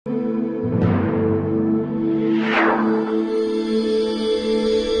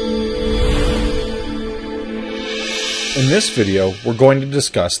In this video, we're going to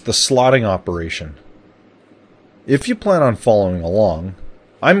discuss the slotting operation. If you plan on following along,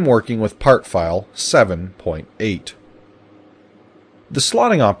 I'm working with part file 7.8. The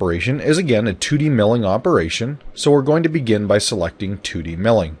slotting operation is again a 2D milling operation, so we're going to begin by selecting 2D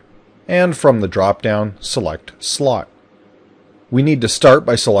milling. And from the drop-down, select Slot. We need to start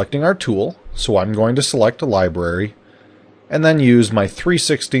by selecting our tool, so I'm going to select a library, and then use my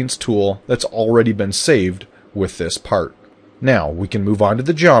 3/16 tool that's already been saved with this part. Now we can move on to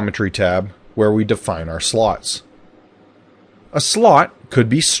the Geometry tab, where we define our slots. A slot could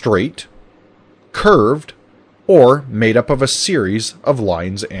be straight, curved, or made up of a series of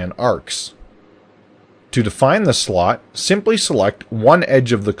lines and arcs. To define the slot, simply select one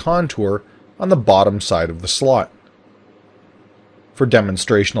edge of the contour on the bottom side of the slot. For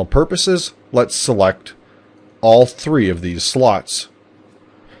demonstrational purposes, let's select all three of these slots.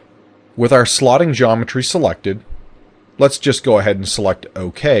 With our slotting geometry selected, let's just go ahead and select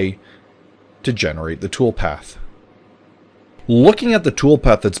OK to generate the toolpath. Looking at the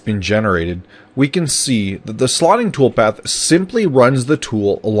toolpath that's been generated, we can see that the slotting toolpath simply runs the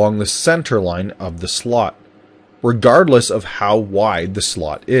tool along the center line of the slot. Regardless of how wide the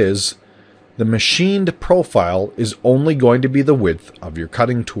slot is, the machined profile is only going to be the width of your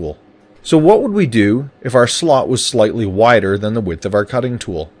cutting tool. So what would we do if our slot was slightly wider than the width of our cutting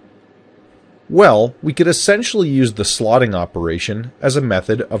tool? Well, we could essentially use the slotting operation as a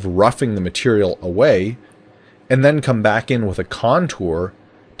method of roughing the material away and then come back in with a contour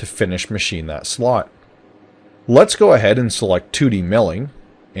to finish machine that slot. Let's go ahead and select 2D milling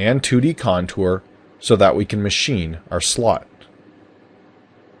and 2D contour so that we can machine our slot.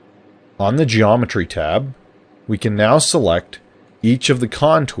 On the Geometry tab, we can now select each of the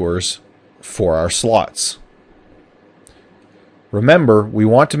contours for our slots. Remember, we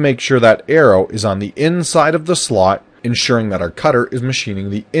want to make sure that arrow is on the inside of the slot, ensuring that our cutter is machining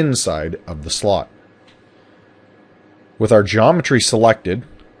the inside of the slot. With our geometry selected,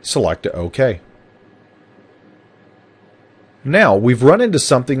 select OK. Now we've run into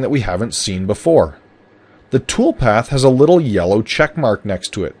something that we haven't seen before. The toolpath has a little yellow check mark next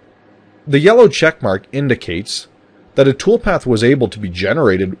to it. The yellow check mark indicates that a toolpath was able to be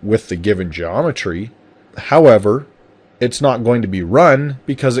generated with the given geometry. However, it's not going to be run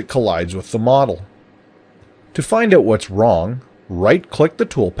because it collides with the model. To find out what's wrong, right-click the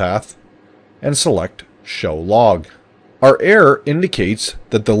toolpath and select Show Log. Our error indicates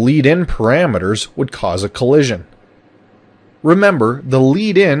that the lead-in parameters would cause a collision. Remember, the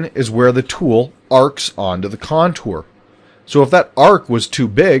lead-in is where the tool arcs onto the contour. So if that arc was too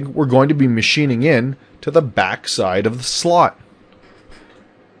big, we're going to be machining in to the back side of the slot.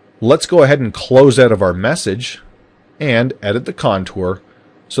 Let's go ahead and close out of our message and edit the contour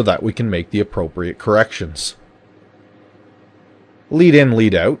so that we can make the appropriate corrections. Lead in,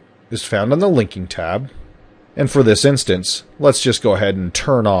 lead out is found on the linking tab. And for this instance, let's just go ahead and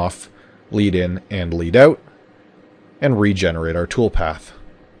turn off lead in and lead out and regenerate our toolpath.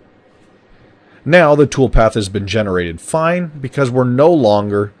 Now the toolpath has been generated fine because we're no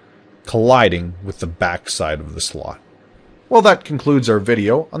longer colliding with the back side of the slot. Well, that concludes our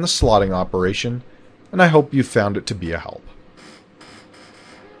video on the slotting operation, and I hope you found it to be a help.